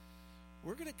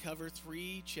We're going to cover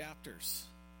 3 chapters.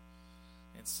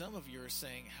 And some of you are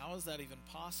saying, how is that even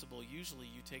possible? Usually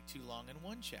you take too long in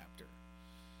 1 chapter.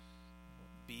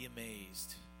 Be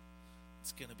amazed.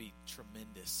 It's going to be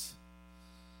tremendous.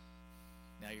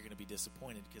 Now you're going to be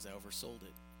disappointed because I oversold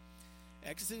it.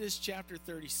 Exodus chapter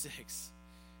 36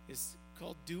 is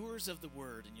called Doers of the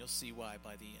Word, and you'll see why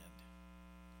by the end.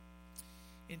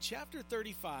 In chapter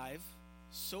 35,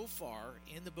 so far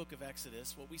in the book of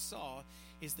Exodus, what we saw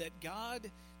is that God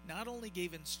not only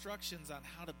gave instructions on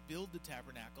how to build the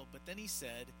tabernacle, but then he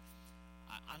said,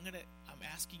 I'm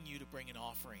asking you to bring an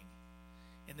offering.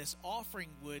 And this offering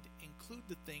would include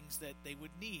the things that they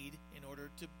would need in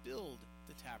order to build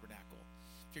the tabernacle.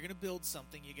 If you're going to build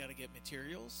something, you got to get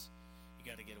materials, you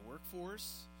got to get a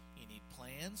workforce, you need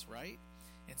plans, right?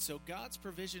 And so God's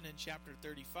provision in chapter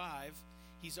 35,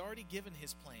 he's already given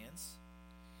his plans.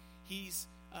 He's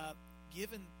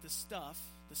given the stuff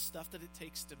that it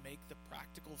takes to make the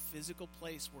practical, physical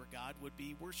place where God would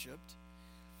be worshipped.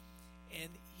 And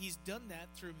he's done that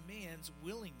through man's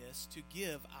willingness to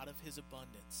give out of his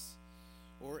abundance,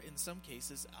 or in some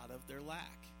cases, out of their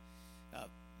lack.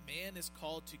 Man is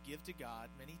called to give to God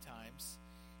many times,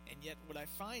 and yet what I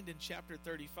find in chapter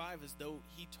 35 is though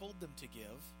he told them to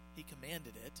give, he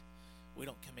commanded it. We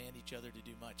don't command each other to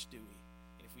do much, do we?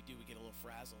 And if we do, we get a little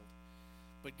frazzled.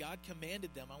 But God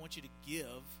commanded them, I want you to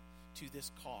give to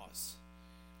this cause.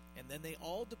 And then they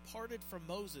all departed from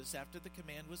Moses after the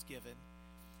command was given,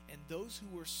 and those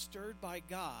who were stirred by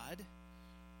God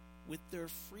with their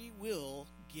free will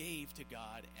gave to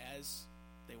God as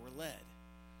they were led.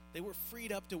 They were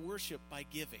freed up to worship by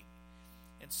giving.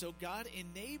 And so God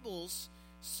enables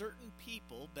certain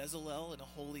people, Bezalel and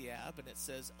Aholiab, and it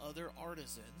says other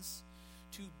artisans,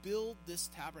 to build this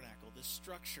tabernacle, this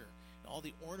structure, all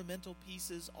the ornamental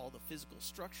pieces, all the physical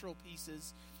structural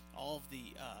pieces, all of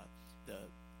the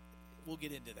we'll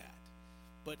get into that.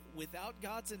 But without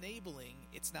God's enabling,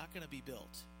 it's not going to be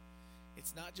built.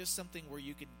 It's not just something where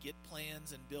you can get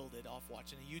plans and build it off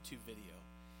watching a YouTube video.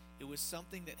 It was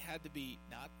something that had to be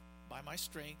not by my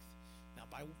strength, not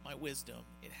by my wisdom.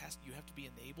 You have to be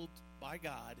enabled by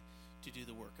God to do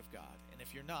the work of God. And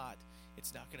if you're not,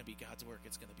 it's not going to be God's work,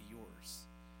 it's going to be yours.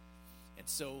 And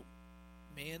so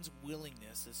man's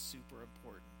willingness is super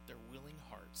important. Their willing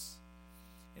hearts.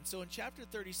 And so in chapter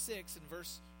 36, in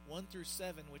verse 1 through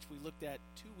 7, which we looked at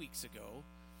 2 weeks ago,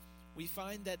 we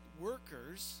find that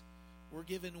workers were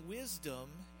given wisdom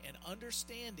and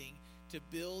understanding to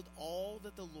build all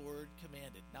that the Lord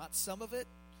commanded. Not some of it,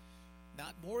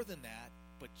 not more than that,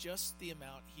 but just the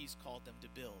amount he's called them to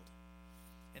build.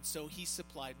 And so he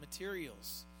supplied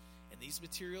materials. And these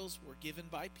materials were given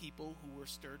by people who were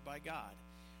stirred by God.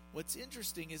 What's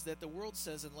interesting is that the world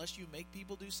says unless you make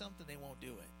people do something, they won't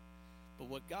do it. But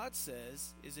what God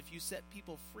says is if you set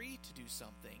people free to do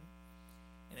something,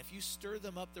 and if you stir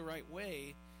them up the right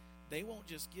way, they won't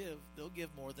just give, they'll give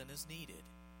more than is needed.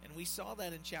 And we saw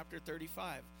that in chapter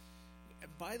 35.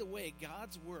 And by the way,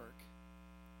 God's work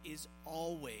is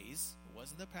always, it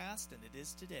was in the past and it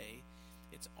is today,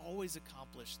 it's always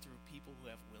accomplished through people who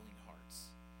have willing hearts.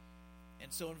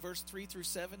 And so in verse 3 through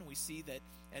 7, we see that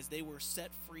as they were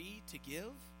set free to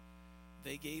give,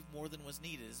 they gave more than was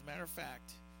needed. As a matter of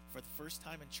fact, for the first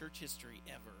time in church history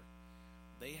ever,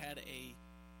 they had a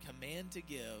command to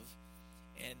give,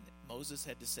 and Moses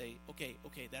had to say, okay,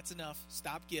 that's enough,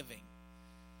 stop giving.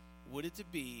 Would it to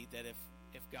be that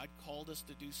if God called us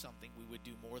to do something, we would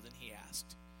do more than he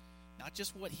asked? Not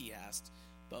just what he asked,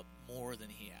 but more than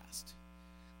he asked.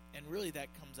 And really that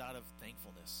comes out of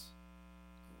thankfulness.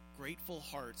 Grateful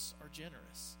hearts are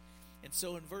generous. And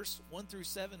so in verse 1 through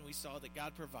 7, we saw that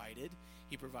God provided.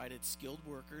 He provided skilled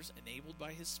workers enabled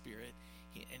by his Spirit,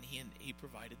 and he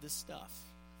provided the stuff.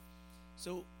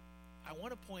 So I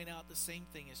want to point out the same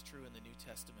thing is true in the New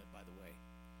Testament, by the way.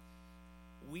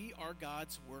 We are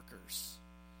God's workers.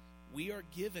 We are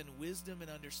given wisdom and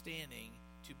understanding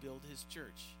to build his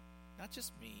church. Not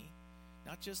just me,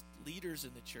 not just leaders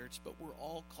in the church, but we're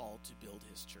all called to build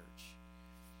his church.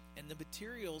 And the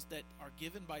materials that are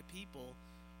given by people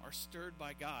are stirred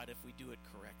by God if we do it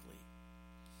correctly.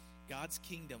 God's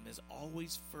kingdom is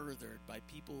always furthered by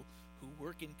people who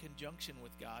work in conjunction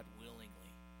with God willingly.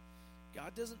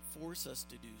 God doesn't force us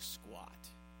to do squat.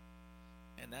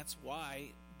 And that's why,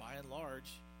 by and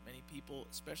large, many people,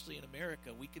 especially in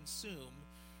America, we consume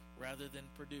rather than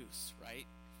produce, right?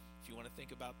 If you want to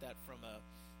think about that from a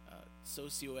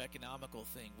socioeconomical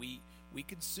thing, we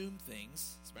consume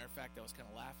things. As a matter of fact, I was kind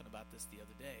of laughing about this the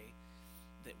other day,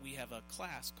 that we have a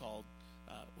class called,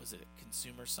 was it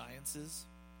Consumer Sciences?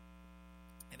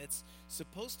 And it's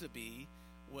supposed to be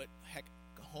what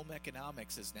home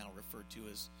economics is now referred to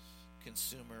as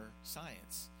consumer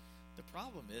science. The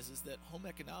problem is that home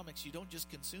economics, you don't just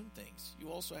consume things. You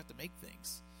also have to make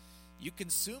things. You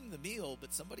consume the meal,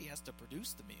 but somebody has to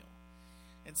produce the meal.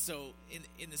 And so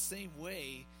in the same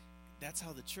way, that's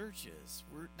how the church is.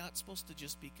 We're not supposed to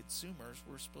just be consumers.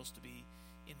 We're supposed to be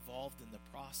involved in the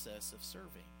process of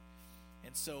serving.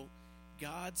 And so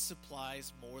God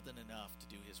supplies more than enough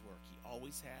to do his work. He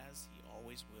always has. He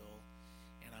always will.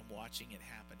 And I'm watching it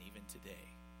happen even today.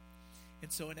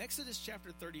 And so in Exodus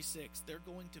chapter 36, they're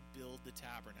going to build the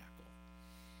tabernacle.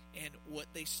 And what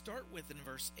they start with in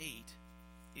verse 8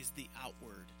 is the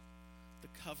outward, the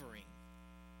covering.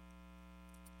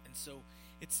 And so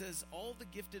it says, all the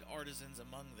gifted artisans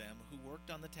among them who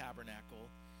worked on the tabernacle,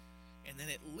 and then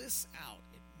it lists out,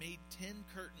 it made 10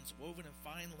 curtains woven of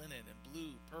fine linen and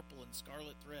blue, purple, and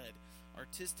scarlet thread,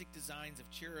 artistic designs of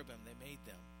cherubim, they made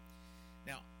them.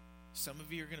 Now, some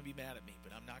of you are going to be mad at me,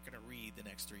 but I'm not going to read the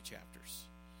next 3 chapters.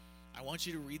 I want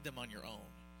you to read them on your own.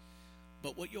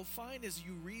 But what you'll find as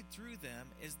you read through them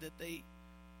is that they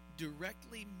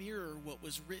directly mirror what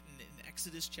was written in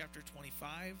Exodus chapter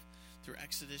 25 through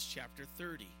Exodus chapter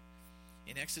 30.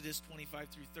 In Exodus 25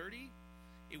 through 30,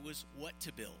 it was what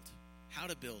to build, how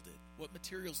to build it, what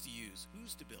materials to use,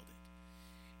 who's to build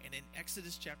it. And in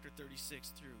Exodus chapter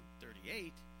 36 through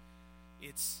 38,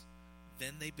 it's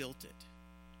then they built it.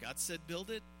 God said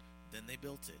build it, then they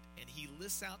built it. And he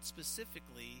lists out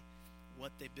specifically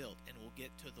what they built, and we'll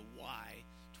get to the why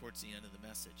towards the end of the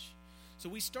message. So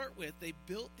we start with, they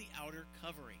built the outer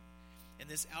covering. And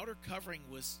this outer covering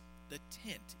was the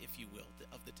tent, if you will,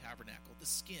 of the tabernacle, the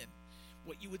skin,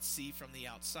 what you would see from the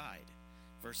outside,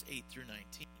 verse 8 through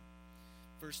 19.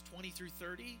 Verse 20 through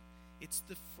 30, it's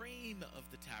the frame of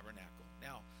the tabernacle.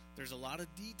 Now, there's a lot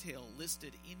of detail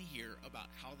listed in here about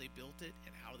how they built it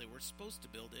and how they were supposed to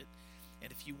build it.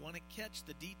 And if you want to catch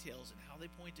the details and how they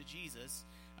point to Jesus,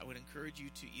 I would encourage you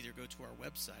to either go to our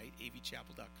website,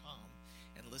 avchapel.com,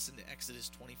 and listen to Exodus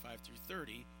 25 through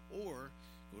 30, or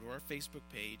go to our Facebook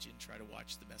page and try to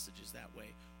watch the messages that way.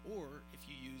 Or if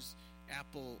you use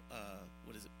Apple,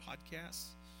 podcasts,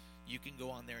 you can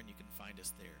go on there and you can find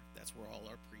us there. That's where all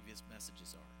our previous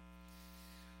messages are.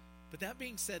 But that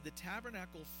being said, the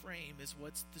tabernacle frame is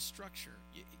what's the structure.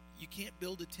 You can't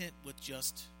build a tent with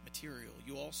just material.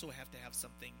 You also have to have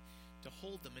something to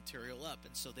hold the material up.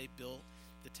 And so they built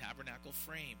the tabernacle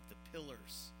frame, the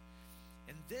pillars.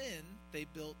 And then they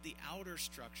built the outer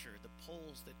structure, the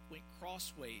poles that went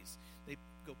crossways. They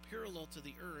go parallel to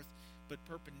the earth, but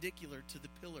perpendicular to the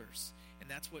pillars. And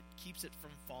that's what keeps it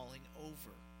from falling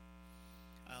over.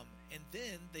 And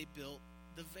then they built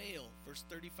the veil, verse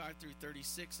 35 through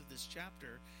 36 of this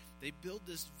chapter. They build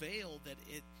this veil that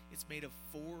it's made of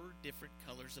 4 different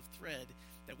colors of thread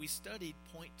that we studied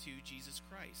point to Jesus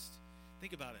Christ.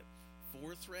 Think about it.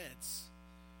 4 threads,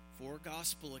 4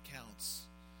 gospel accounts.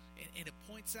 And it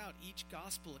points out, each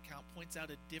gospel account points out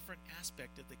a different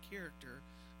aspect of the character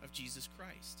of Jesus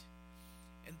Christ.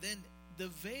 And then the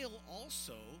veil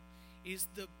also is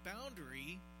the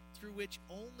boundary through which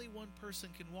only one person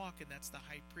can walk, and that's the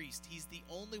high priest. He's the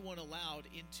only one allowed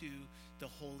into the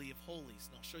Holy of Holies.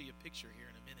 And I'll show you a picture here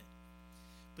in a minute.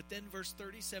 But then verse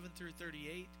 37 through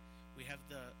 38, we have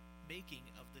the making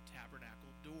of the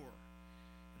tabernacle door.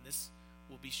 And this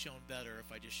will be shown better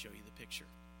if I just show you the picture.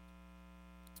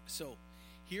 So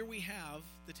here we have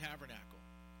the tabernacle.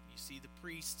 You see the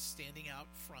priest standing out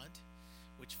front,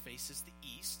 which faces the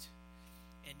east.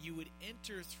 And you would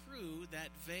enter through that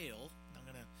veil. I'm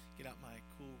going to get out my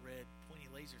cool red pointy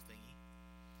laser thingy.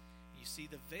 You see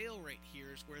the veil right here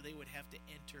is where they would have to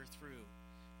enter through.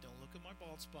 Don't look at my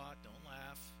bald spot. Don't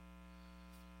laugh.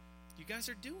 You guys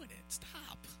are doing it.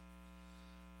 Stop.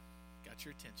 Got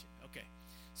your attention. Okay.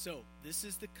 So this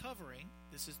is the covering.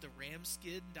 This is the ram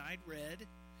skin dyed red.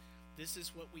 This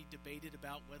is what we debated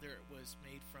about, whether it was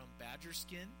made from badger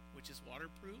skin, which is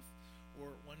waterproof, or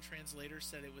one translator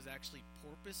said it was actually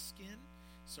porpoise skin.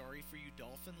 Sorry for you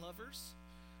dolphin lovers.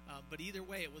 But either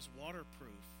way, it was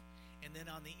waterproof. And then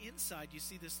on the inside, you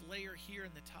see this layer here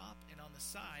in the top and on the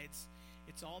sides.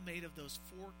 It's all made of those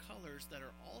 4 colors that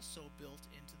are also built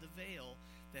into the veil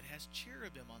that has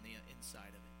cherubim on the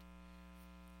inside of it.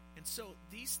 And so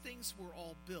these things were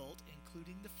all built,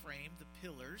 including the frame, the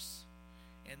pillars,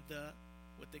 and the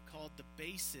what they called the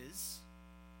bases,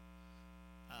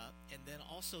 and then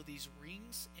also these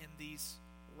rings and these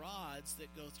rods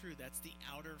that go through. That's the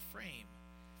outer frame.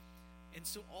 And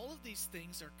so all of these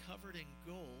things are covered in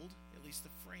gold, at least the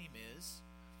frame is,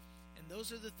 and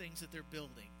those are the things that they're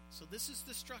building. So this is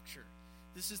the structure.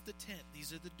 This is the tent.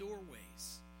 These are the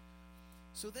doorways.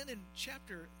 So then in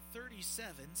chapter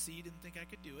 37, see, you didn't think I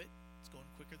could do it. It's going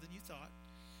quicker than you thought.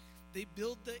 they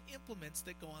build the implements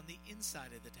that go on the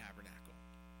inside of the tabernacle.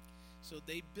 So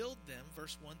they build them,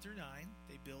 verse 1 through 9,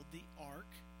 they build the ark.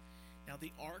 Now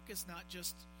the ark is not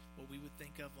just what we would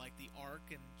think of like the ark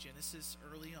in Genesis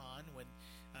early on when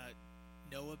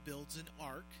Noah builds an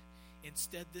ark.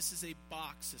 Instead, this is a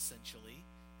box essentially.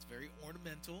 It's very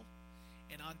ornamental.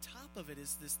 And on top of it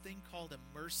is this thing called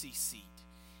a mercy seat.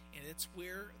 And it's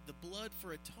where the blood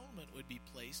for atonement would be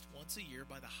placed once a year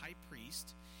by the high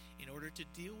priest in order to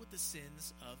deal with the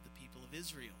sins of the people of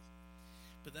Israel.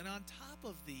 But then on top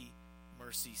of the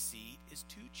mercy seat is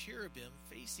two cherubim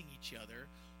facing each other,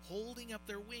 holding up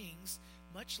their wings,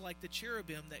 much like the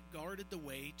cherubim that guarded the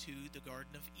way to the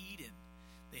Garden of Eden.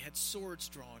 They had swords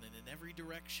drawn in every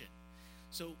direction.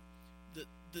 So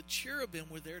the cherubim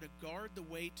were there to guard the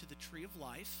way to the tree of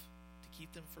life, to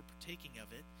keep them from partaking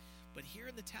of it. But here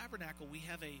in the tabernacle, we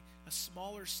have a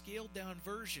smaller, scaled-down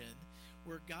version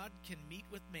where God can meet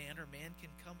with man, or man can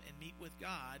come and meet with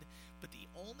God. But the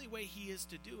only way he is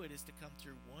to do it is to come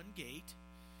through one gate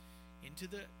into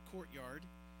the courtyard,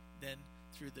 then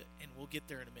through the, and we'll get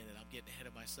there in a minute. I'm getting ahead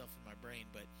of myself in my brain.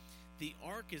 But the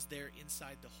ark is there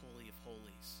inside the Holy of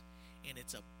Holies. And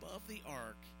it's above the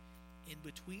ark, in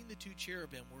between the two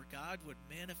cherubim, where God would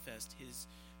manifest his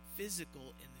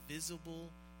physical, invisible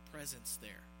presence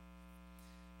there.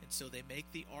 And so they make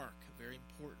the ark a very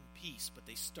important piece, but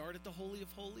they start at the Holy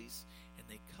of Holies and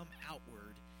they come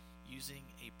outward using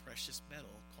a precious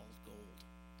metal called gold.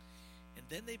 And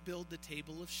then they build the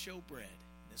table of showbread.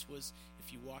 And this was,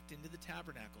 if you walked into the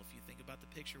tabernacle, if you think about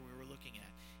the picture we were looking at,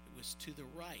 it was to the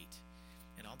right.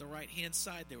 And on the right-hand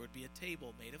side there would be a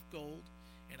table made of gold,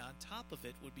 and on top of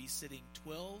it would be sitting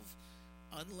 12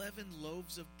 unleavened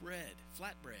loaves of bread,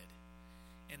 flatbread.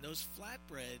 And those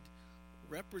flatbread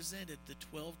represented the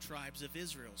 12 tribes of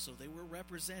Israel. So they were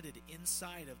represented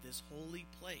inside of this holy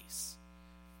place.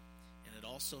 And it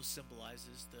also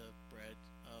symbolizes the bread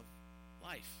of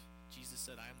life. Jesus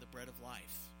said, I am the bread of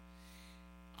life.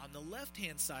 On the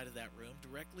left-hand side of that room,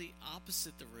 directly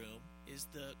opposite the room, is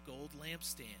the gold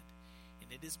lampstand.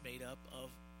 And it is made up of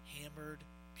hammered,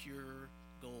 pure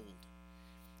gold.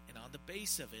 And on the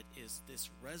base of it is this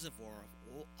reservoir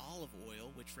of olive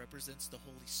oil, which represents the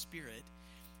Holy Spirit.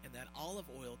 And that olive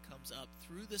oil comes up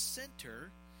through the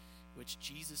center, which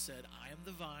Jesus said, I am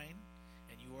the vine,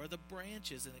 and you are the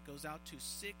branches. And it goes out to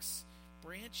 6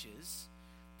 branches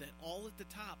that all at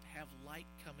the top have light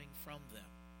coming from them.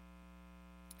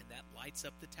 And that lights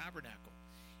up the tabernacle.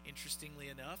 Interestingly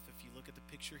enough, if you look at the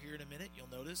picture here in a minute,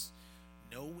 you'll notice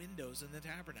no windows in the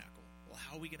tabernacle. Well,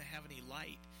 how are we going to have any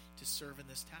light to serve in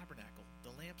this tabernacle?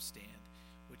 The lampstand,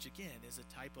 which again is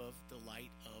a type of the light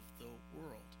of the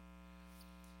world.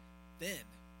 Then,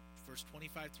 verse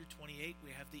 25 through 28,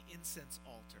 we have the incense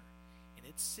altar. And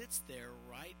it sits there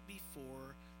right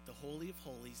before the Holy of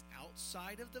Holies,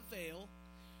 outside of the veil,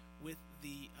 with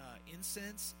the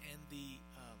incense and the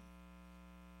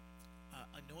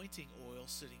anointing oil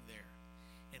sitting there.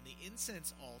 And the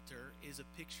incense altar is a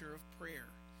picture of prayer,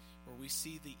 where we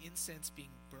see the incense being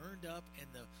burned up and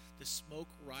the smoke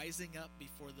rising up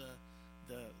before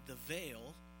the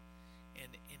veil and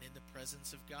in the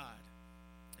presence of God.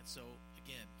 And so,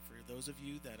 again, for those of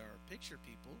you that are picture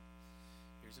people,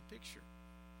 here's a picture.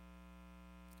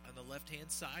 On the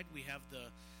left-hand side, we have the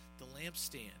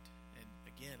lampstand. And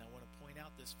again, I want to point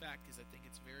out this fact because I think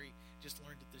it's just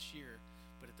learned it this year.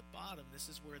 But at the bottom, this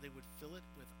is where they would fill it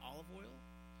with olive oil.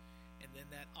 And then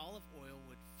that olive oil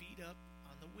would feed up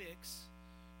on the wicks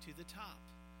to the top.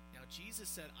 Now, Jesus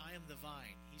said, I am the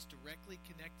vine. He's directly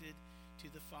connected to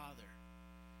the Father.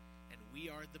 And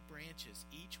we are the branches.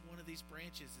 Each one of these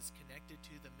branches is connected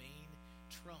to the main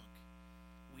trunk.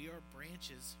 We are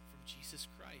branches from Jesus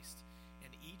Christ.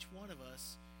 And each one of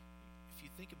us, if you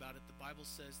think about it, the Bible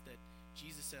says that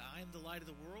Jesus said, I am the light of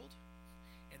the world.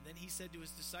 And then he said to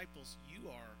his disciples, you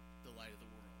are the light of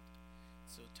the world.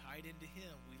 So tied into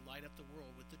him, we light up the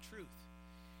world with the truth.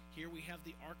 Here we have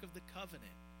the Ark of the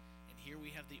Covenant. And here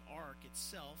we have the Ark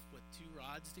itself with 2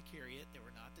 rods to carry it. They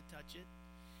were not to touch it.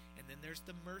 And then there's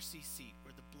the mercy seat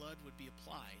where the blood would be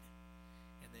applied.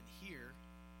 And then here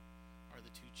are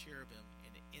the 2 cherubim.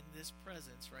 And in this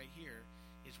presence right here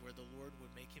is where the Lord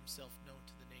would make himself known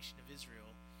to the nation of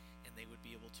Israel. And they would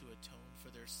be able to atone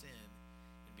for their sin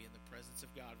and be in the presence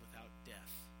of God without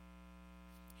death.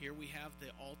 Here we have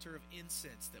the altar of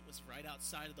incense that was right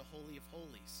outside of the Holy of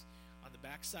Holies. On the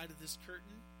back side of this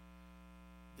curtain,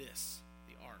 the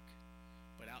ark.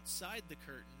 But outside the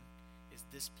curtain is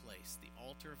this place, the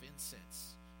altar of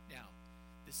incense. Now,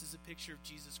 this is a picture of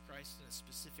Jesus Christ in a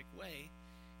specific way,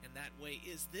 and that way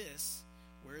is this.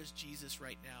 Where is Jesus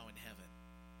right now in heaven?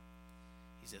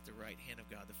 He's at the right hand of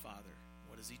God the Father.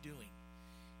 what is he doing?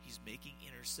 He's making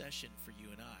intercession for you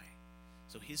and I.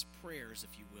 So his prayers,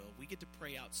 if you will, we get to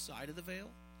pray outside of the veil,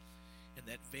 and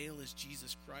that veil is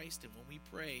Jesus Christ. And when we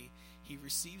pray, he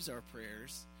receives our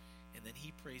prayers, and then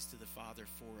he prays to the Father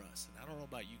for us. And I don't know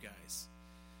about you guys,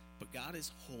 but God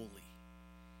is holy.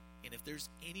 And if there's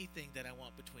anything that I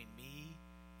want between me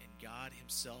and God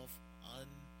himself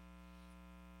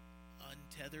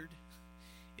untethered,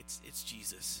 it's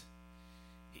Jesus.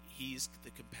 He's the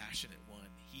compassionate one.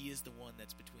 He is the one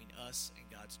that's between us and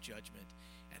God's judgment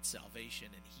at salvation,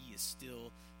 and he is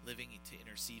still living to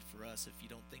intercede for us. If you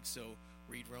don't think so,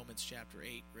 read Romans chapter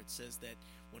 8, where it says that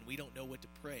when we don't know what to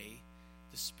pray,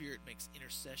 the Spirit makes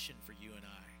intercession for you and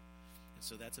I. And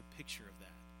so that's a picture of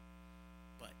that.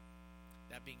 But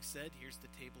that being said, here's the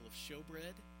table of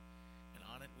showbread, and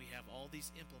on it we have all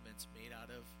these implements made out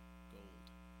of gold.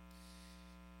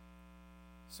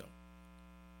 So,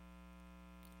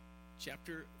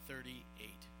 chapter 38.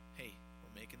 Hey,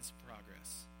 we're making some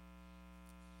progress.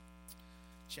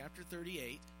 Chapter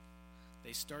 38,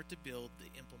 they start to build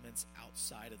the implements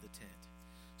outside of the tent.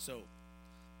 So,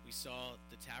 we saw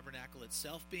the tabernacle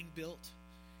itself being built,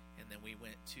 and then we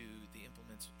went to the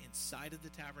implements inside of the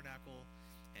tabernacle,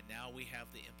 and now we have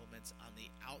the implements on the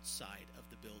outside of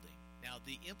the building. Now,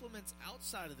 the implements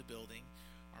outside of the building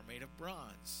are made of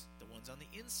bronze. The ones on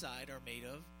the inside are made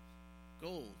of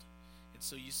gold. And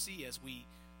so you see, as we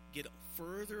get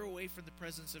further away from the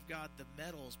presence of God, the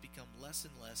metals become less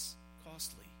and less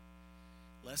costly,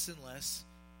 less and less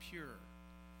pure.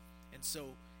 And so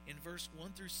in verse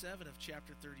 1 through 7 of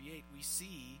chapter 38, we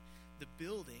see the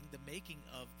building, the making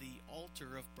of the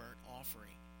altar of burnt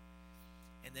offering.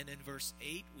 And then in verse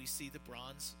 8, we see the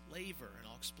bronze laver, and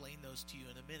I'll explain those to you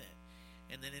in a minute.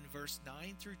 And then in verse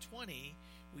 9 through 20,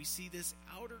 we see this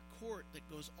outer court that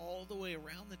goes all the way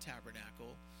around the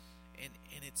tabernacle, and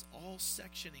it's all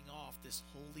sectioning off this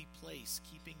holy place,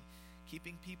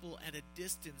 keeping people at a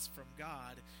distance from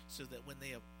God, so that when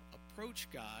they approach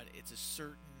God, it's a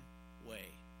certain way.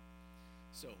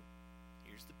 So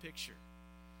here's the picture.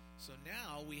 So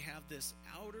now we have this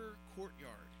outer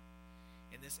courtyard,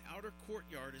 and this outer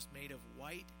courtyard is made of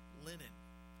white linen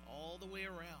all the way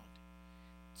around,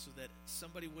 so that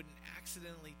somebody wouldn't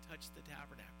accidentally touch the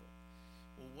tabernacle.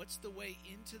 Well, what's the way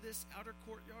into this outer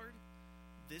courtyard?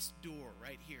 This door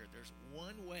right here. There's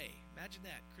one way. Imagine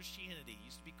that. Christianity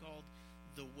used to be called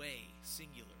the way,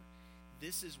 singular.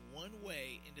 This is one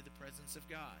way into the presence of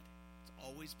God. It's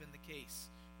always been the case,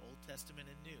 Old Testament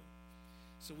and New.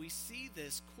 So we see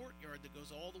this courtyard that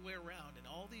goes all the way around, and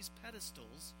all these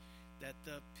pedestals that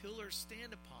the pillars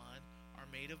stand upon are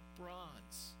made of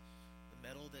bronze, the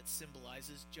metal that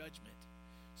symbolizes judgment.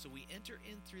 So we enter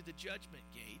in through the judgment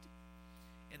gate,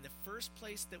 and the first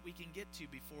place that we can get to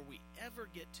before we ever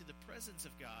get to the presence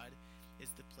of God is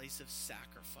the place of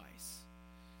sacrifice.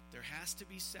 There has to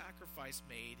be sacrifice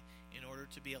made in order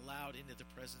to be allowed into the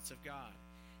presence of God.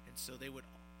 And so they would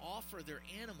offer their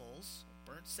animals,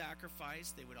 burnt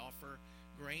sacrifice. They would offer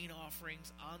grain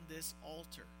offerings on this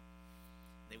altar.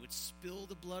 They would spill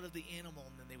the blood of the animal,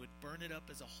 and then they would burn it up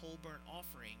as a whole burnt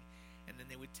offering, and then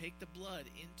they would take the blood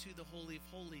into the Holy of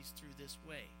Holies through this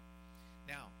way.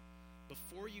 Now,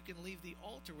 before you can leave the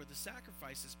altar where the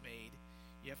sacrifice is made,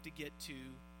 you have to get to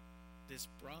this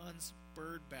bronze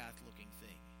bird bath looking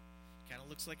thing. Kind of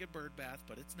looks like a bird bath,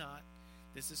 but it's not.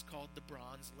 This is called the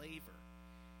bronze laver.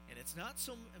 And it's not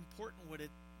so important what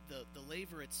the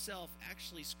laver itself.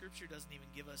 Actually, Scripture doesn't even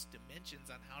give us dimensions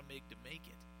on how big to make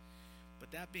it.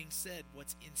 But that being said,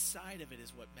 what's inside of it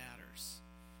is what matters.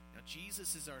 Now,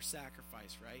 Jesus is our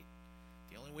sacrifice, right?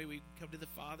 The only way we can come to the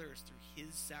Father is through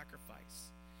his sacrifice.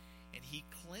 And he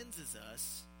cleanses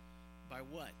us by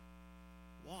what?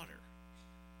 Water.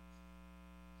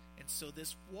 And so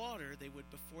this water,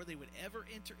 before they would ever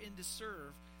enter in to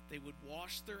serve, they would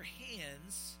wash their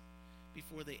hands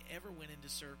before they ever went in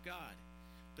to serve God.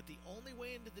 But the only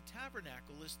way into the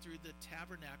tabernacle is through the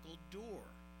tabernacle door.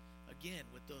 Again,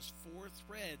 with those 4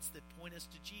 threads that point us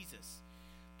to Jesus.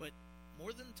 But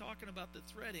more than talking about the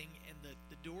threading and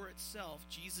the door itself,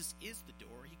 Jesus is the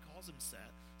door. He calls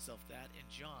himself that in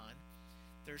John.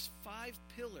 There's 5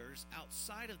 pillars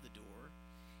outside of the door,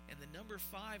 and the number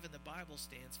 5 in the Bible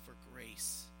stands for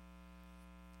grace.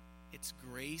 It's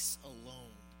grace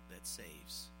alone that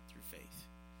saves through faith.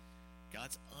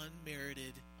 God's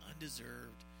unmerited,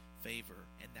 undeserved favor.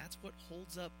 And that's what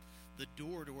holds up the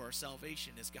door to our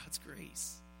salvation, is God's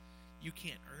grace. You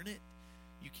can't earn it.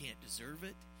 You can't deserve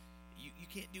it. You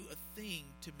can't do a thing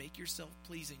to make yourself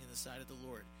pleasing in the sight of the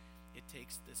Lord. It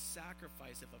takes the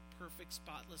sacrifice of a perfect,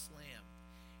 spotless lamb.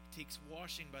 It takes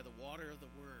washing by the water of the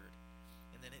Word.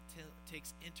 And then it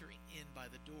takes entering in by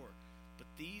the door. But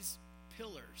these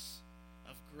pillars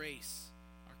of grace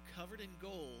are covered in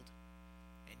gold,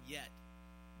 and yet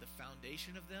the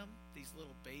foundation of them, these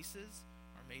little bases,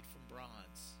 are made from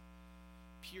bronze.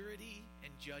 Purity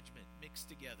and judgment mixed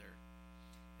together.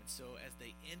 And so as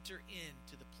they enter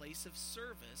into the place of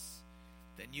service,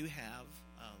 then you have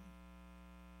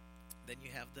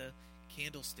the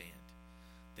candle stand.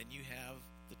 Then you have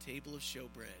the table of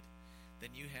showbread. Then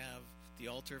you have the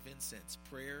altar of incense,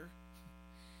 prayer,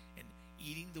 and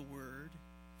eating the word,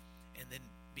 and then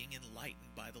being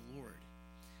enlightened by the Lord.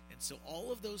 And so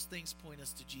all of those things point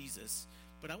us to Jesus.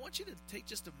 But I want you to take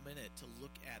just a minute to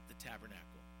look at the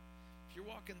tabernacle. If you're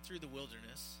walking through the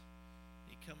wilderness,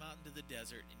 you come out into the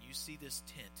desert and you see this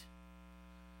tent.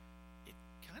 It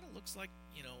kind of looks like,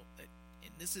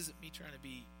 and this isn't me trying to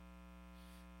be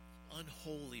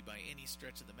unholy by any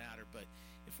stretch of the matter, but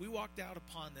if we walked out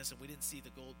upon this and we didn't see the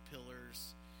gold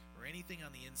pillars or anything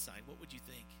on the inside, what would you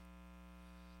think?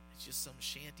 It's just some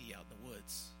shanty out in the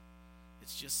woods.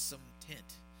 It's just some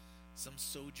tent, some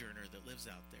sojourner that lives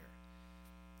out there.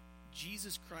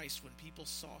 Jesus Christ, when people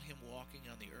saw him walking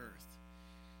on the earth,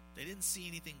 they didn't see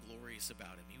anything glorious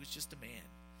about him. He was just a man.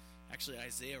 Actually,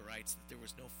 Isaiah writes that there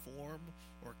was no form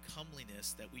or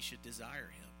comeliness that we should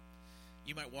desire him.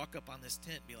 You might walk up on this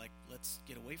tent and be like, let's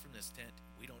get away from this tent.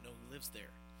 We don't know who lives there.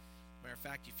 Matter of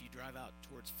fact, if you drive out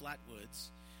towards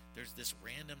Flatwoods, there's this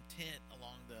random tent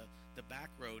along the back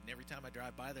road, and every time I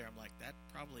drive by there, I'm like, that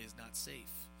probably is not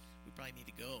safe. We probably need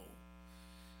to go.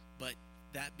 But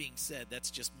that being said,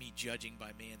 that's just me judging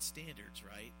by man's standards,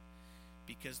 right?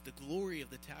 Because the glory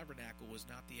of the tabernacle was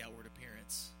not the outward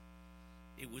appearance.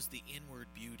 It was the inward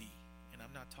beauty. And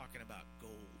I'm not talking about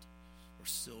gold or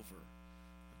silver.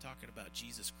 I'm talking about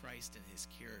Jesus Christ and his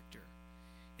character.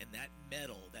 And that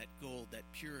metal, that gold,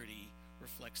 that purity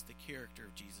reflects the character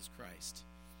of Jesus Christ.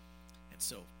 And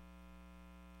so,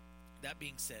 that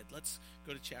being said, let's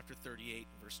go to chapter 38,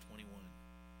 verse 21.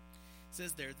 It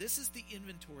says there, this is the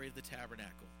inventory of the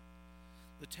tabernacle.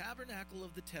 The tabernacle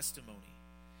of the testimony,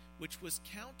 which was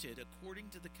counted according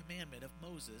to the commandment of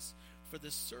Moses for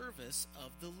the service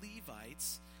of the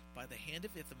Levites by the hand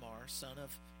of Ithamar, son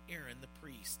of Aaron the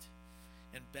priest.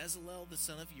 And Bezalel, the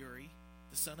son of Uri,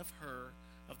 the son of Hur,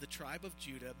 of the tribe of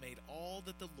Judah, made all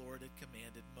that the Lord had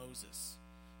commanded Moses.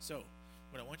 So,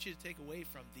 what I want you to take away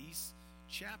from these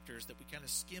chapters that we kind of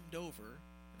skimmed over,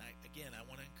 and I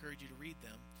want to encourage you to read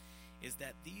them, is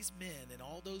that these men and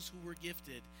all those who were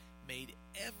gifted made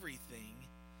everything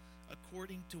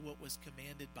according to what was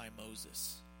commanded by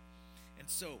Moses. And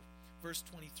so, verse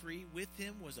 23, with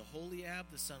him was Aholiab,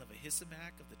 the son of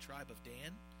Ahisamach of the tribe of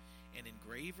Dan, an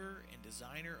engraver and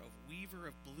designer of weaver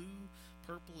of blue,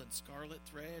 purple, and scarlet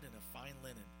thread and of fine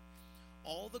linen.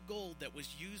 All the gold that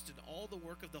was used in all the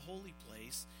work of the holy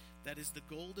place, that is the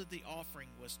gold of the offering,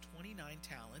 was 29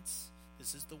 talents.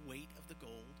 This is the weight of the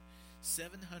gold.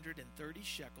 730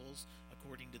 shekels,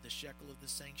 according to the shekel of the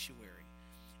sanctuary.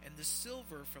 And the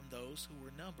silver from those who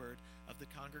were numbered of the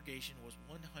congregation was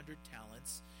 100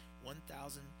 talents,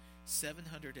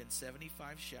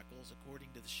 1,775 shekels, according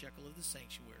to the shekel of the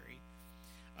sanctuary.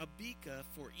 A beka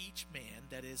for each man,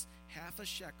 that is half a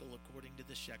shekel, according to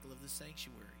the shekel of the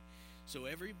sanctuary. So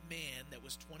every man that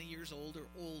was 20 years old or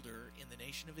older in the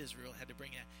nation of Israel had to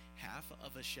bring a half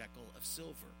of a shekel of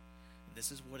silver. And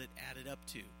this is what it added up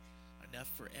to, enough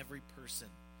for every person.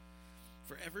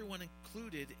 For everyone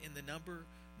included in the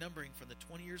numbering from the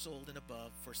 20 years old and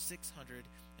above, for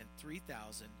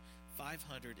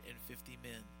 603,550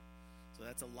 men. So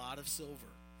that's a lot of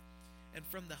silver. And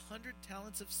from the 100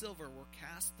 talents of silver were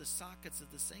cast the sockets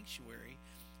of the sanctuary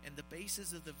and the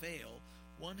bases of the veil,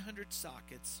 100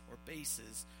 sockets or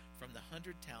bases from the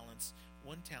 100 talents,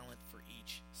 1 talent for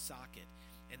each socket.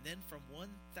 And then from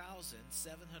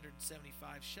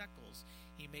 1,775 shekels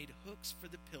he made hooks for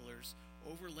the pillars,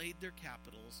 overlaid their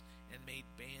capitals, and made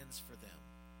bands for them.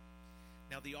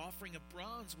 Now the offering of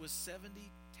bronze was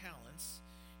 70 talents,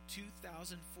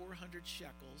 2,400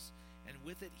 shekels, and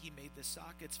with it he made the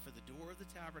sockets for the door of the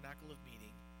tabernacle of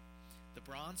meeting, the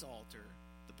bronze altar,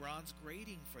 the bronze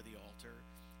grating for the altar,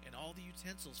 and all the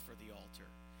utensils for the altar,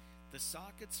 the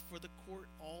sockets for the court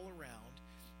all around,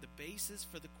 the bases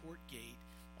for the court gate,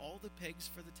 all the pegs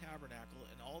for the tabernacle,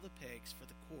 and all the pegs for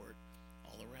the court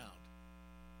all around.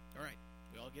 All right,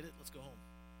 we all get it? Let's go home.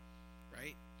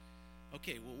 Right?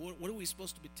 Okay, well, what are we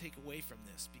supposed to take away from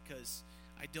this? Because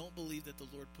I don't believe that the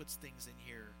Lord puts things in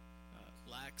here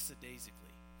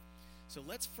lackadaisically. So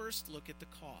let's first look at the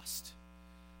cost.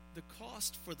 The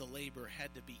cost for the labor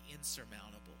had to be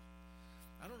insurmountable.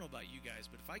 I don't know about you guys,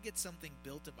 but if I get something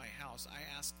built at my house, I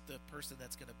ask the person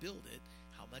that's going to build it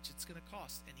how much it's going to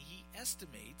cost. And he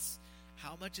estimates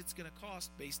how much it's going to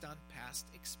cost based on past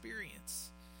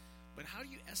experience. But how do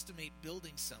you estimate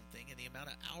building something and the amount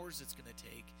of hours it's going to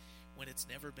take when it's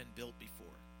never been built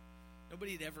before?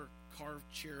 Nobody had ever carved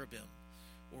cherubim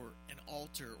or an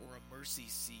altar or a mercy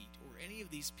seat or any of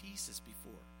these pieces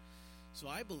before. So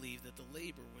I believe that the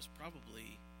labor was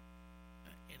probably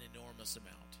an enormous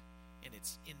amount, and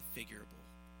it's infigurable.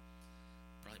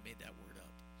 Probably made that word up.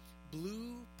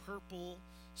 Blue, purple,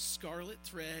 scarlet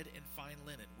thread, and fine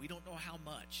linen. We don't know how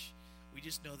much. We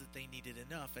just know that they needed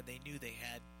enough, and they knew they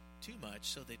had too much,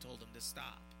 so they told them to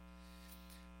stop.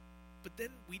 But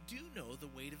then we do know the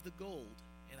weight of the gold,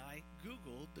 and I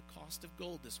Googled the cost of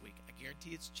gold this week. I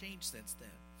guarantee it's changed since then.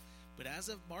 But as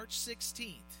of March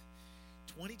 16th,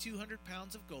 2,200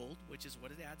 pounds of gold, which is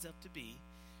what it adds up to be,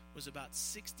 was about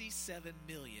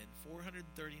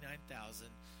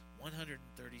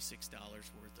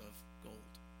 $67,439,136 worth of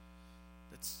gold.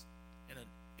 That's an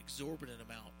exorbitant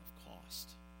amount of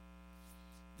cost.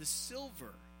 The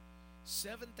silver,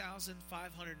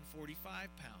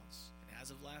 7,545 pounds, and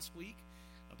as of last week,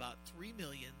 about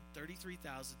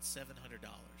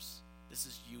 $3,033,700. This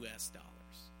is U.S. dollars.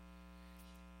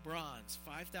 Bronze,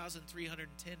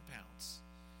 5,310 pounds,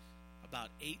 about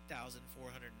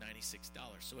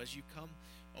 $8,496. So as you come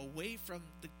away from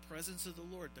the presence of the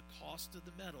Lord, the cost of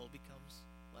the metal becomes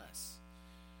less.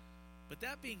 But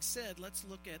that being said, let's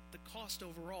look at the cost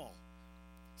overall.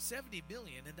 $70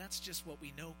 million, and that's just what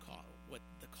we know what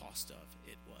the cost of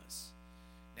it was.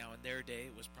 Now, in their day,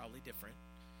 it was probably different.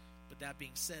 But that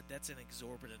being said, that's an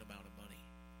exorbitant amount of money.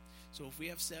 So if we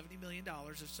have $70 million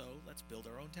or so, let's build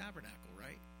our own tabernacle,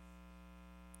 right?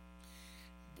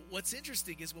 But what's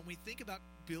interesting is when we think about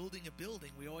building a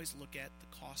building, we always look at the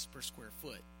cost per square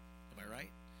foot. Am I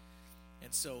right?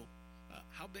 And so,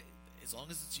 how big? As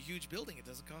long as it's a huge building, it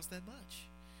doesn't cost that much.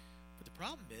 But the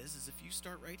problem is if you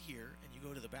start right here and you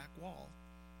go to the back wall,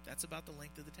 that's about the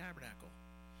length of the tabernacle.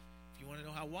 If you want to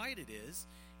know how wide it is,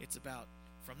 it's about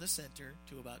from the center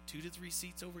to about 2 to 3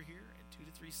 seats over here and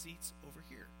 2 to 3 seats over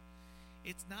here.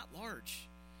 It's not large.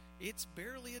 It's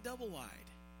barely a double wide.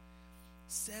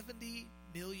 $70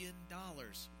 million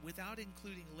without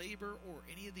including labor or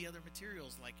any of the other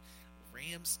materials like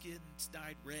ram skins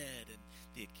dyed red and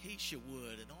the acacia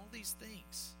wood and all these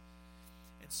things.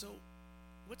 And so,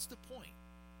 what's the point?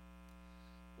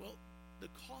 Well, the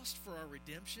cost for our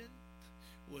redemption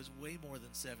was way more than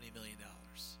 $70 million.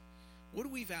 What do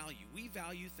we value? We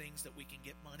value things that we can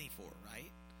get money for,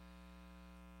 right?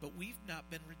 But we've not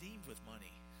been redeemed with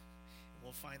money. And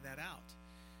we'll find that out.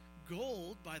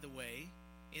 Gold, by the way,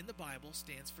 in the Bible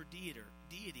stands for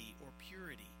deity or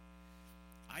purity.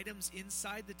 Items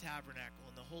inside the tabernacle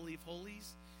in the Holy of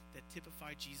Holies that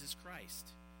typify Jesus Christ.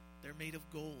 They're made of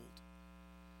gold.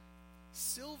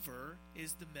 Silver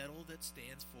is the metal that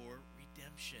stands for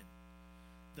redemption.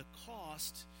 The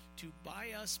cost to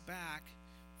buy us back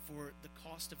for the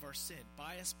cost of our sin.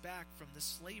 Buy us back from the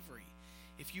slavery.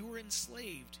 If you were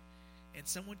enslaved and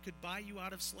someone could buy you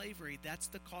out of slavery, that's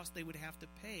the cost they would have to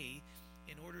pay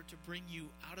in order to bring you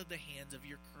out of the hands of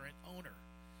your current owner.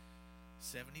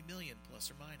 70 million plus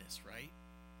or minus, right?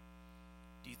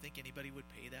 Do you think anybody would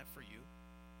pay that for you?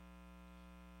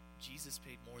 Jesus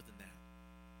paid more than that.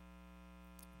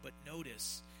 But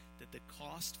notice that the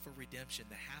cost for redemption,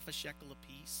 the half a shekel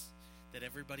apiece that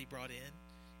everybody brought in,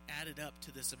 added up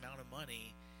to this amount of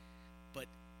money. But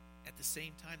at the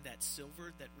same time, that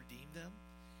silver that redeemed them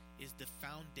is the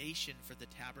foundation for the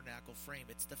tabernacle frame.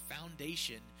 It's the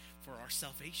foundation for our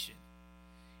salvation.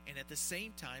 And at the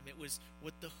same time, it was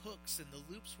what the hooks and the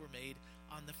loops were made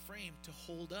on the frame to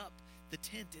hold up the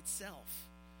tent itself.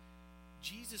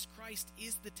 Jesus Christ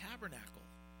is the tabernacle.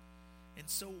 And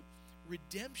so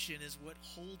redemption is what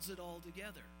holds it all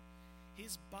together.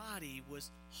 His body was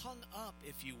hung up,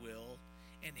 if you will,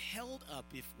 and held up,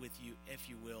 if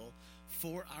you will,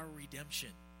 for our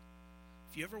redemption.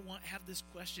 If you ever have this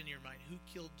question in your mind, who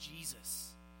killed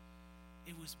Jesus?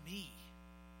 It was me.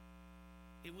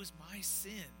 It was my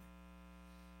sin.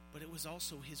 But it was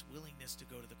also his willingness to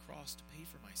go to the cross to pay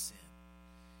for my sin.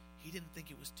 He didn't think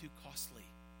it was too costly.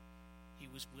 He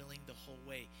was willing the whole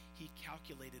way. He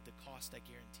calculated the cost, I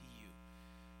guarantee you.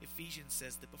 Ephesians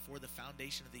says that before the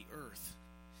foundation of the earth,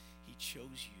 he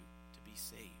chose you to be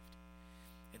saved.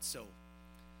 And so,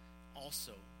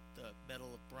 also, the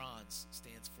metal of bronze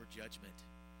stands for judgment.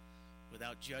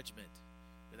 Without judgment,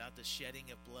 without the shedding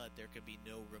of blood, there can be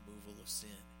no removal of sin.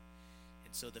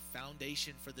 And so the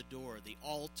foundation for the door, the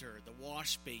altar, the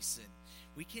wash basin,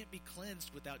 we can't be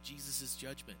cleansed without Jesus'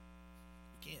 judgment.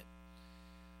 We can't.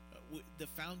 the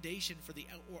foundation for the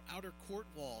outer court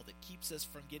wall that keeps us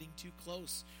from getting too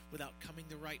close without coming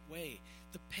the right way.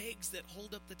 The pegs that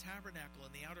hold up the tabernacle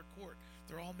in the outer court,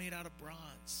 they're all made out of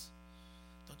bronze.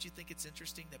 Don't you think it's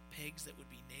interesting that pegs that would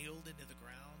be nailed into the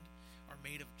ground are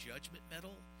made of judgment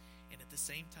metal? And at the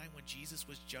same time, when Jesus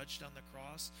was judged on the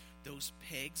cross, those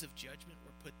pegs of judgment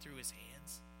were put through his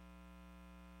hands,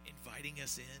 inviting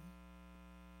us in.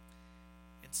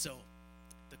 And so,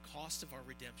 the cost of our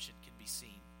redemption can be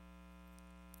seen.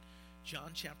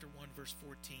 John chapter 1 verse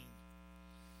 14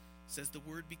 says, the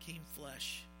Word became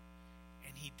flesh,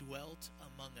 and he dwelt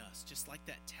among us, just like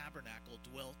that tabernacle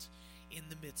dwelt in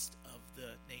the midst of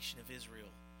the nation of Israel.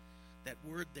 That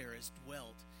word there is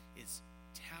dwelt, is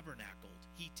tabernacled.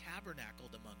 He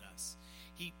tabernacled among us.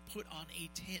 He put on a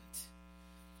tent,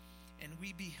 and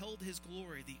we beheld his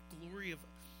glory, the glory of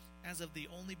as of the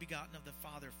only begotten of the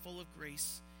Father, full of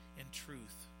grace and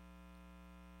truth.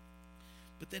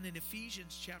 But then in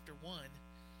Ephesians chapter 1,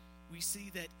 we see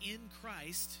that in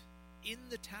Christ, in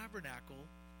the tabernacle,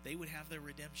 they would have their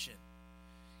redemption.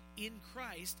 In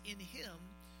Christ, in him,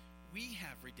 we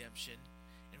have redemption,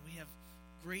 and we have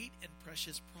great and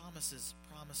precious promises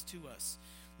promised to us.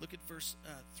 Look at verse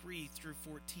 3 through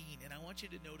 14, and I want you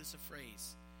to notice a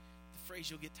phrase. The phrase,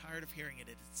 you'll get tired of hearing it.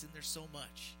 It's in there so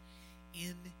much.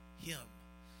 In him.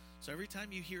 So every time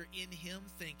you hear in him,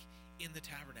 think in the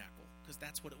tabernacle, because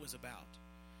that's what it was about.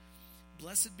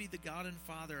 Blessed be the God and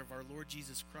Father of our Lord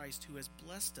Jesus Christ, who has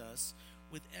blessed us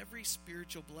with every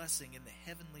spiritual blessing in the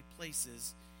heavenly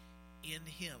places in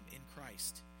him, in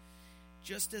Christ,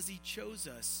 just as he chose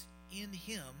us in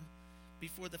him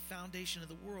before the foundation of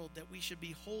the world, that we should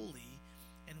be holy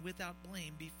and without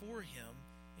blame before him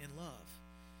in love,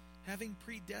 having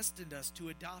predestined us to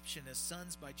adoption as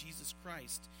sons by Jesus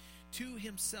Christ, to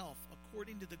himself,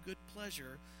 according to the good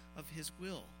pleasure of his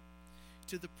will,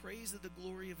 to the praise of the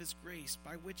glory of his grace,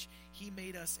 by which he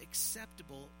made us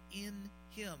acceptable in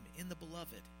him, in the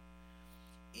beloved.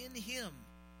 In him,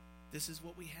 this is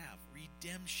what we have,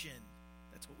 redemption.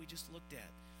 That's what we just looked at.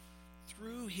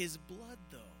 Through his blood,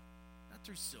 though, not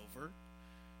through silver,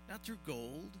 not through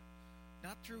gold,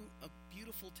 not through a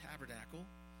beautiful tabernacle.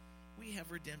 We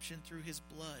have redemption through his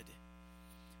blood,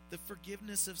 the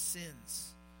forgiveness of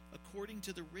sins, according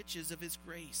to the riches of his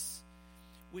grace,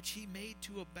 which he made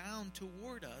to abound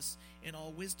toward us in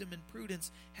all wisdom and prudence,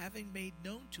 having made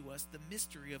known to us the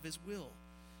mystery of his will,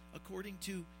 according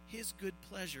to his good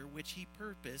pleasure, which he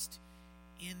purposed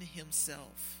in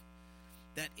himself,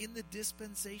 that in the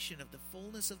dispensation of the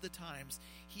fullness of the times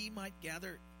he might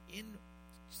gather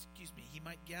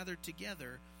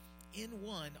together in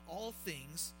one all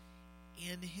things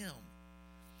in him,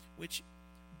 which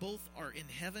both are in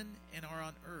heaven and are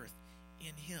on earth,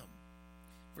 in him.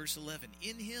 Verse 11,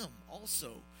 in him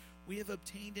also we have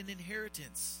obtained an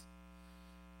inheritance,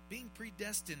 being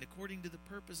predestined according to the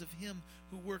purpose of him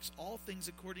who works all things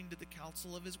according to the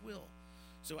counsel of his will.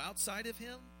 So outside of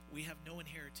him, we have no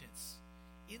inheritance.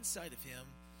 Inside of him,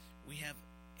 we have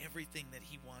everything that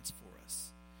he wants for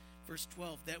us. Verse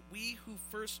 12, that we who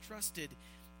first trusted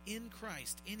in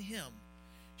Christ, in him,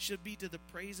 should be to the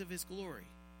praise of his glory.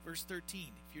 Verse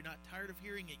 13, if you're not tired of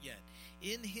hearing it yet,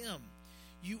 in him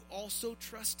you also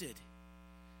trusted.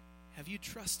 Have you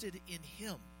trusted in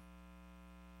him?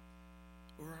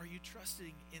 Or are you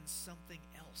trusting in something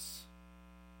else?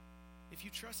 If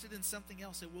you trusted in something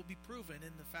else, it will be proven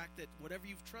in the fact that whatever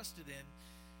you've trusted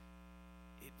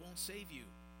in, it won't save you.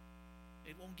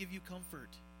 It won't give you comfort.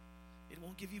 It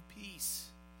won't give you peace.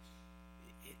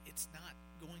 It's not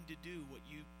going to do what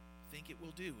you think it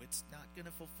will do. It's not going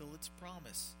to fulfill its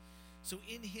promise. So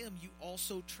in him you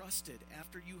also trusted,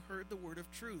 after you heard the word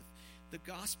of truth, the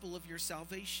gospel of your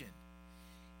salvation,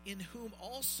 in whom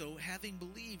also, having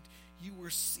believed, you were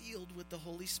sealed with the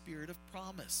Holy Spirit of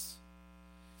promise,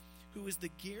 who is the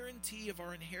guarantee of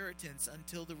our inheritance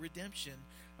until the redemption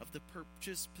of the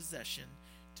purchased possession,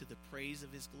 to the praise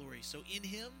of his glory. So in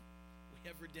him we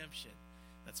have redemption.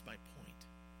 That's my point.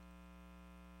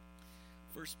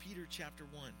 1 Peter chapter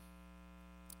 1,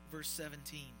 verse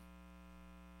 17.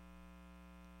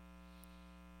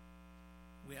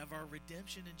 We have our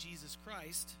redemption in Jesus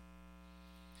Christ.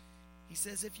 He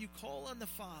says, if you call on the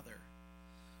Father,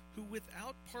 who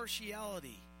without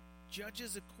partiality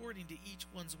judges according to each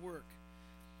one's work,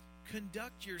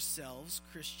 conduct yourselves,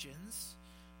 Christians,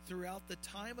 throughout the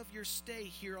time of your stay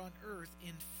here on earth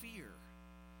in fear.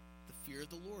 The fear of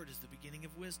the Lord is the beginning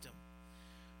of wisdom.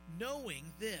 Knowing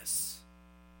this,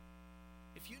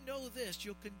 if you know this,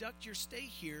 you'll conduct your stay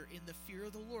here in the fear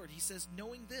of the Lord. He says,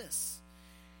 knowing this,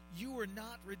 you are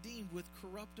not redeemed with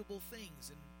corruptible things.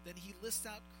 And then he lists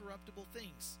out corruptible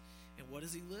things. And what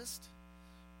does he list?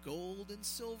 gold and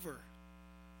silver.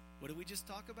 What did we just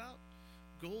talk about?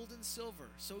 Gold and silver.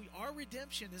 So our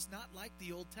redemption is not like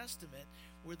the Old Testament,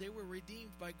 where they were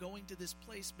redeemed by going to this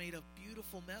place made of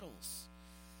beautiful metals.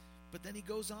 But then he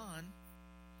goes on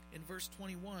in verse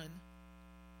 21.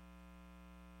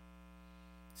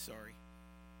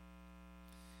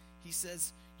 He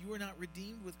says, you are not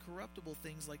redeemed with corruptible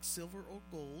things like silver or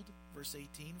gold, verse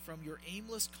 18, from your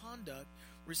aimless conduct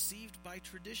received by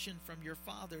tradition from your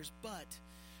fathers, but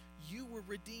you were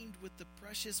redeemed with the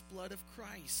precious blood of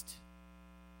Christ,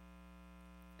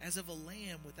 as of a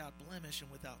lamb without blemish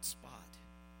and without spot.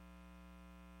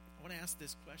 I want to ask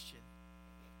this question.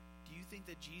 Do you think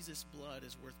that Jesus' blood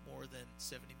is worth more than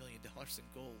 $70 million in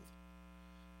gold?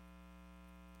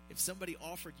 If somebody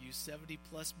offered you $70+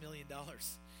 million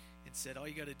and said all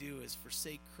you got to do is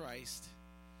forsake Christ,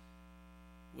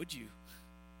 would you?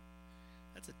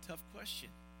 That's a tough question.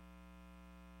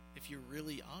 If you're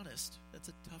really honest, that's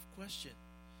a tough question.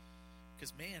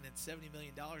 Because man, in $70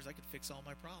 million, I could fix all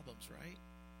my problems, right?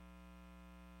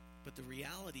 But the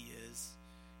reality is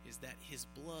that his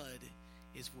blood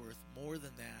is worth more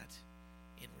than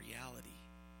that in reality,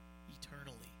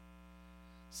 eternally.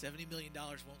 $70 million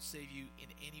won't save you in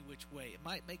any which way. It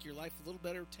might make your life a little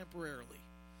better temporarily,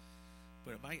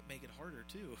 but it might make it harder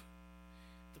too.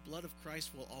 The blood of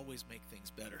Christ will always make things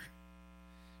better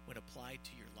when applied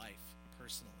to your life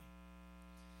personally.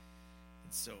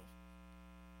 And so,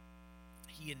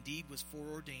 he indeed was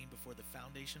foreordained before the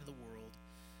foundation of the world,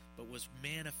 but was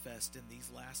manifest in these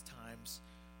last times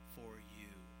for you,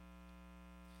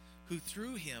 who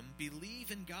through him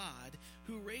believe in God,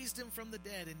 who raised him from the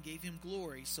dead and gave him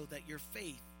glory, so that your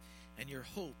faith and your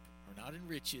hope are not in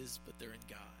riches, but they're in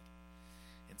God.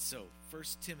 And so, 1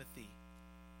 Timothy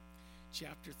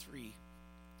chapter 3,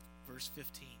 verse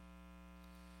 15.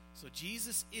 So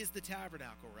Jesus is the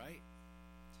tabernacle, right?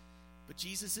 But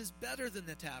Jesus is better than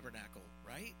the tabernacle,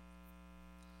 right?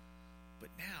 But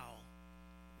now,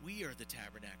 we are the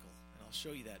tabernacle. And I'll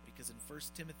show you that, because in 1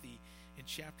 Timothy in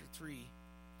chapter 3,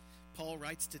 Paul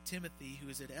writes to Timothy, who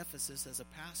is at Ephesus as a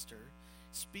pastor,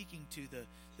 speaking to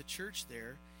the church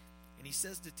there, and he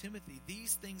says to Timothy,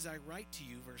 these things I write to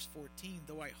you, verse 14,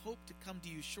 though I hope to come to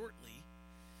you shortly,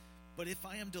 but if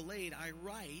I am delayed, I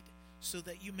write so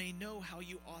that you may know how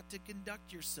you ought to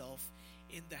conduct yourself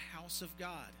in the house of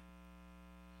God,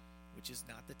 which is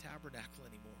not the tabernacle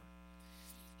anymore.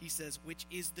 He says, which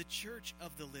is the church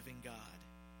of the living God.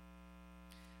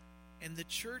 And the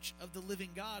church of the living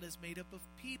God is made up of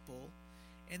people,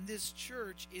 and this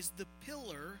church is the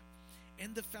pillar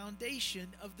and the foundation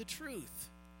of the truth.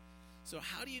 So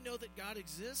how do you know that God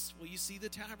exists? Well, you see the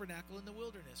tabernacle in the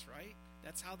wilderness, right?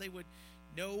 That's how they would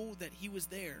know that he was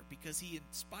there, because he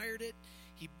inspired it,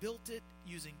 he built it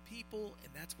using people,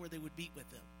 and that's where they would meet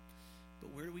with him.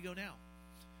 But where do we go now?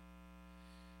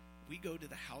 We go to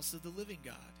the house of the living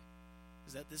God.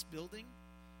 Is that this building?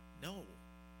 No.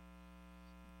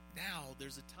 Now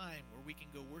there's a time where we can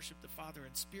go worship the Father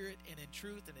in spirit and in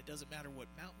truth, and it doesn't matter what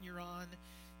mountain you're on,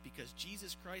 because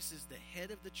Jesus Christ is the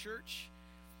head of the church,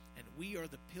 and we are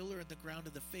the pillar and the ground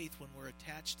of the faith when we're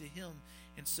attached to him.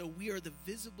 And so we are the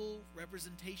visible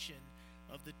representation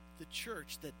of the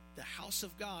church, that the house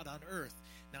of God on earth.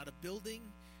 Not a building,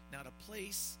 not a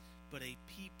place, but a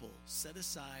people set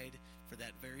aside for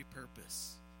that very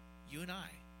purpose. You and I,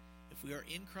 if we are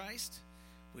in Christ,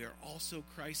 we are also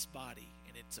Christ's body.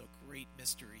 And it's a great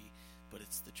mystery, but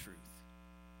it's the truth.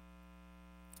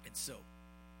 And so,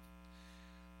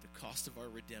 the cost of our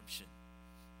redemption.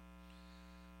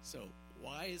 So,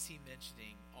 why is he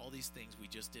mentioning all these things we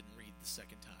just didn't read the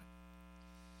second time?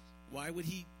 Why would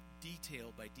he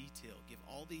detail by detail give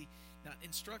all the, not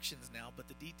instructions now, but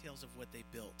the details of what they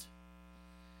built?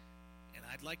 And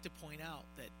I'd like to point out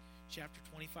that chapter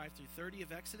 25 through 30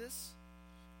 of Exodus,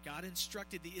 God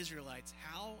instructed the Israelites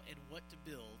how and what to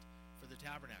build for the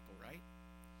tabernacle, right?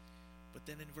 But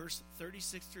then in verse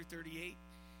 36 through 38,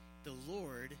 the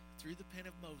Lord, through the pen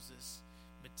of Moses,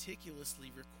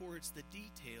 meticulously records the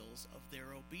details of their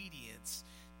obedience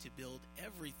to build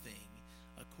everything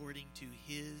according to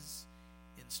his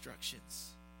instructions.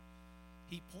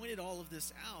 He pointed all of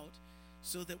this out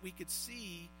so that we could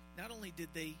see not only did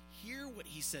they hear what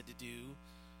he said to do,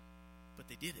 but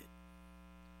they did it.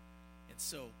 And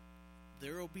so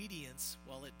their obedience,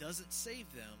 while it doesn't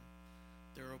save them,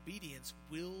 their obedience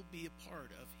will be a part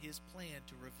of his plan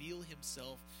to reveal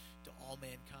himself to all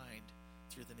mankind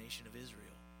through the nation of Israel.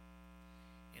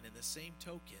 And in the same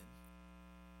token,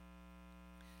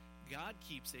 God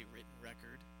keeps a written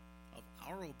record of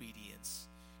our obedience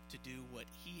to do what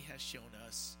he has shown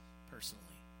us personally.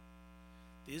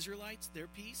 The Israelites, their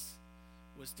piece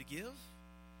was to give,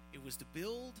 It was to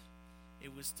build.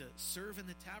 It was to serve in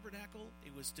the tabernacle.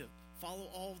 It was to follow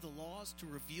all of the laws to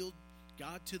reveal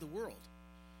God to the world.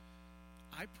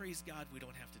 I praise God we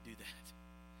don't have to do that.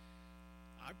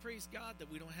 I praise God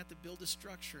that we don't have to build a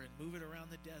structure and move it around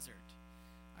the desert.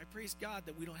 I praise God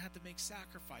that we don't have to make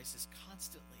sacrifices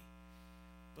constantly.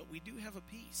 But we do have a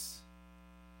peace.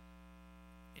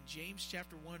 In James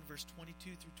chapter 1, verse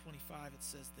 22 through 25, it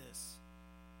says this.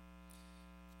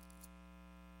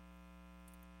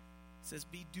 It says,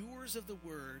 "Be doers of the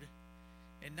word,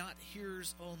 and not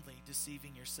hearers only,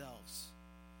 deceiving yourselves.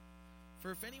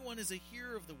 For if anyone is a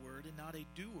hearer of the word and not a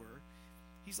doer,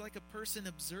 he's like a person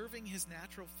observing his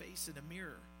natural face in a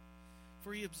mirror.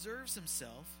 For he observes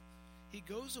himself, he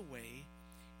goes away,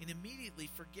 and immediately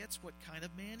forgets what kind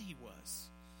of man he was.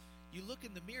 You look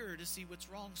in the mirror to see what's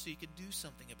wrong so you can do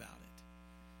something about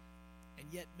it.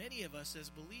 And yet many of us as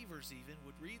believers even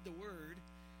would read the word,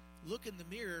 look in the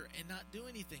mirror, and not do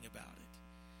anything about it.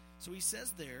 So he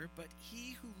says there, but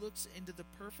he who looks into the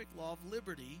perfect law of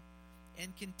liberty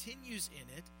and continues in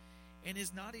it, and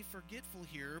is not a forgetful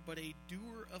hearer, but a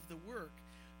doer of the work,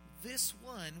 this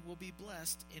one will be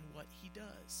blessed in what he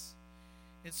does."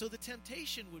 And so the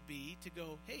temptation would be to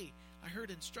go, hey, I heard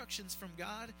instructions from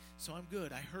God, so I'm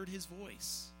good. I heard his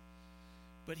voice.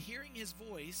 But hearing his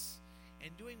voice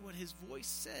and doing what his voice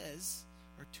says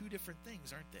are two different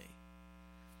things, aren't they?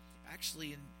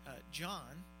 Actually, in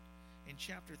John, in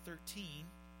chapter 13,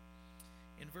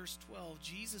 in verse 12,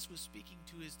 Jesus was speaking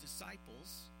to his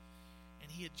disciples,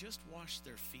 and he had just washed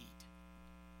their feet.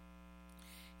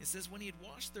 It says, when he had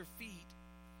washed their feet,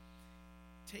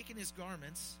 taken his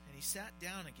garments, and he sat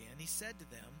down again, he said to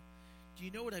them, "Do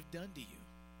you know what I've done to you?"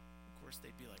 Of course,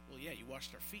 they'd be like, well, yeah, you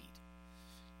washed our feet.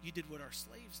 You did what our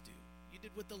slaves do. You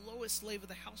did what the lowest slave of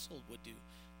the household would do.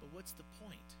 But what's the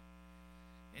point?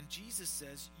 And Jesus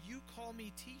says, "You call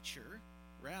me teacher,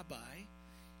 rabbi,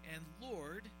 and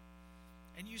Lord,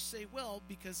 and you say, well,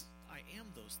 because I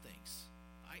am those things.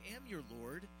 I am your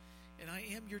Lord, and I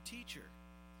am your teacher."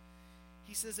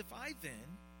 He says, "If I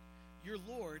then, your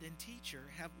Lord and teacher,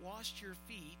 have washed your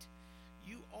feet,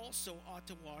 you also ought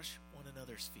to wash one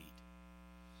another's feet."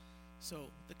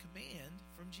 So the command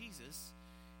from Jesus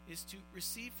is to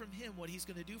receive from him what he's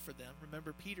going to do for them.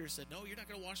 Remember, Peter said, "No, you're not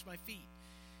going to wash my feet."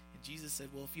 And Jesus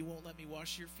said, "Well, if you won't let me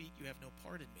wash your feet, you have no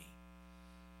part in me."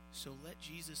 So let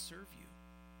Jesus serve you.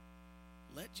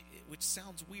 Which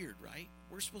sounds weird, right?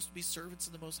 We're supposed to be servants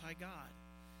of the Most High God.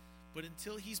 But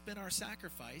until he's been our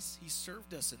sacrifice, he's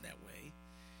served us in that way.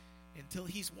 Until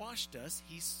he's washed us,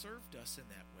 he's served us in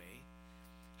that way.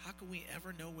 How can we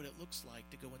ever know what it looks like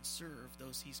to go and serve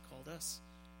those he's called us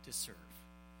to serve?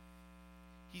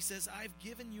 He says, "I've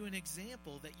given you an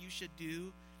example that you should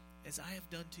do as I have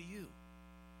done to you.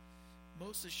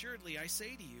 Most assuredly, I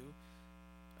say to you,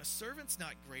 a servant's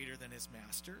not greater than his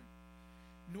master,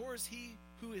 nor is he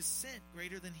who is sent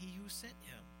greater than he who sent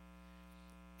him.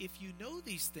 If you know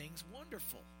these things,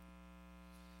 wonderful.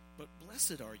 But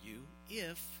blessed are you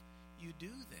if you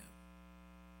do them."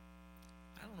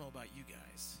 I don't know about you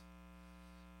guys,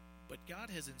 but God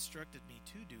has instructed me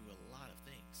to do a lot of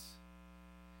things.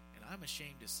 And I'm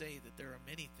ashamed to say that there are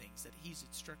many things that he's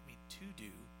instructed me to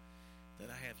do that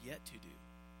I have yet to do.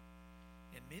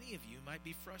 And many of you might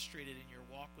be frustrated in your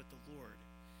walk with the Lord.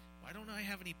 Why don't I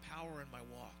have any power in my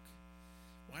walk?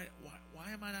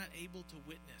 Why am I not able to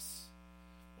witness?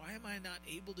 Why am I not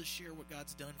able to share what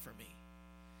God's done for me?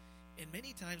 And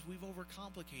many times we've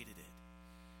overcomplicated it.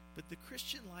 But the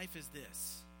Christian life is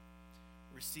this: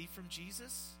 receive from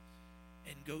Jesus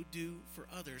and go do for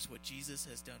others what Jesus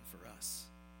has done for us.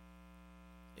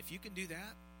 If you can do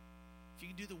that, if you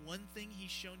can do the one thing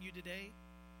he's shown you today,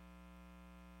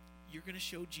 you're going to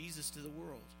show Jesus to the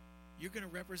world. You're going to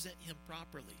represent him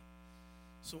properly.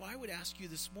 So I would ask you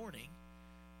this morning,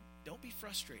 don't be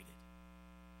frustrated.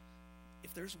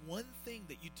 If there's one thing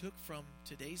that you took from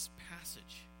today's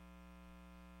passage,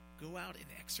 go out and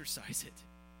exercise it.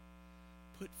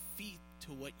 Put feet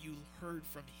to what you heard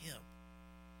from him.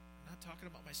 I'm not talking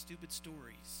about my stupid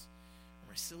stories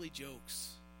or my silly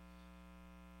jokes.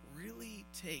 Really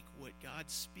take what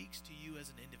God speaks to you as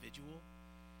an individual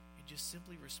and just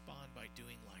simply respond by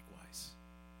doing likewise.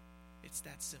 It's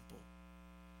that simple.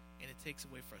 And it takes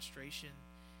away frustration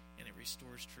and it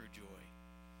restores true joy.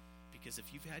 Because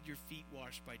if you've had your feet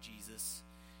washed by Jesus,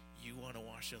 you want to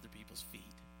wash other people's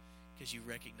feet because you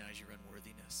recognize your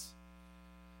unworthiness.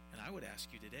 And I would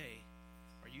ask you today,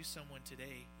 are you someone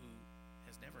today who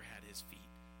has never had his feet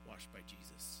washed by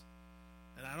Jesus?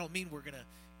 And I don't mean we're going to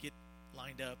get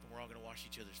lined up and we're all going to wash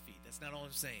each other's feet. That's not all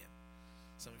I'm saying.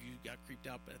 Some of you got creeped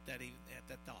out at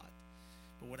that thought.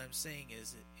 But what I'm saying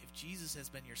is that if Jesus has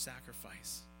been your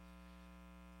sacrifice,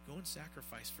 go and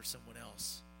sacrifice for someone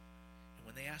else. And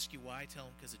when they ask you why, tell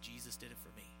them because Jesus did it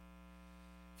for me.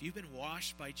 If you've been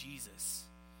washed by Jesus,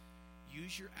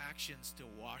 use your actions to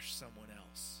wash someone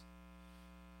else.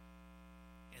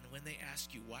 And when they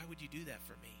ask you, why would you do that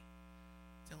for me?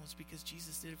 Tell them it's because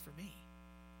Jesus did it for me.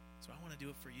 So I want to do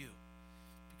it for you,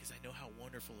 because I know how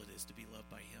wonderful it is to be loved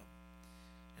by him.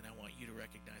 And I want you to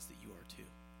recognize that you are too.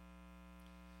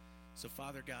 So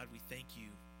Father God, we thank you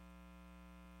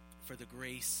for the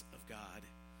grace of God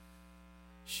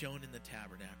shown in the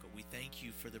tabernacle. We thank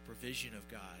you for the provision of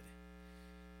God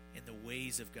and the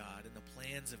ways of God and the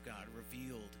plans of God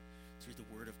revealed through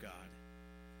the Word of God.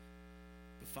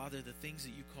 But Father, the things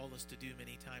that you call us to do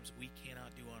many times we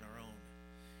cannot do on our own.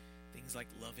 Things like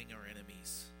loving our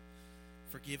enemies,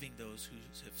 forgiving those who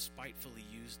have spitefully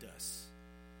used us.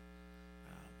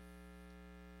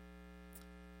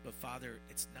 But Father,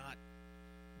 it's not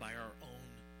by our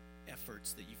own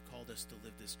efforts that you've called us to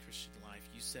live this Christian life.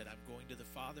 You said, I'm going to the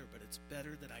Father, but it's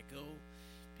better that I go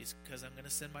because I'm going to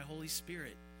send my Holy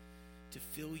Spirit to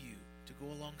fill you, to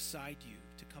go alongside you,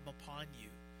 to come upon you,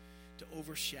 to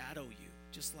overshadow you,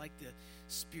 just like the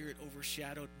Spirit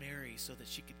overshadowed Mary so that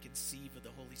she could conceive of the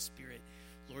Holy Spirit.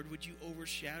 Lord, would you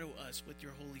overshadow us with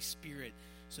your Holy Spirit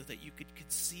so that you could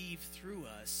conceive through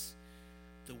us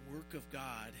the work of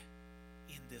God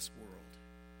in this world.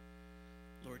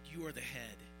 Lord, you are the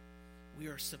head. We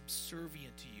are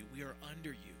subservient to you. We are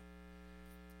under you.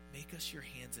 Make us your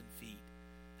hands and feet.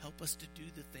 Help us to do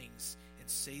the things and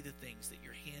say the things that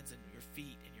your hands and your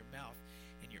feet and your mouth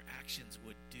and your actions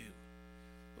would do.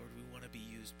 Lord, we want to be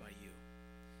used by you.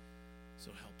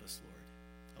 So help us, Lord.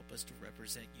 Help us to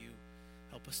represent you.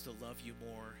 Help us to love you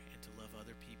more and to love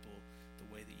other people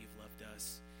the way that you've loved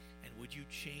us. And would you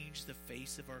change the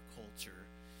face of our culture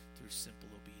through simple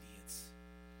obedience?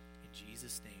 In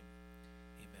Jesus' name.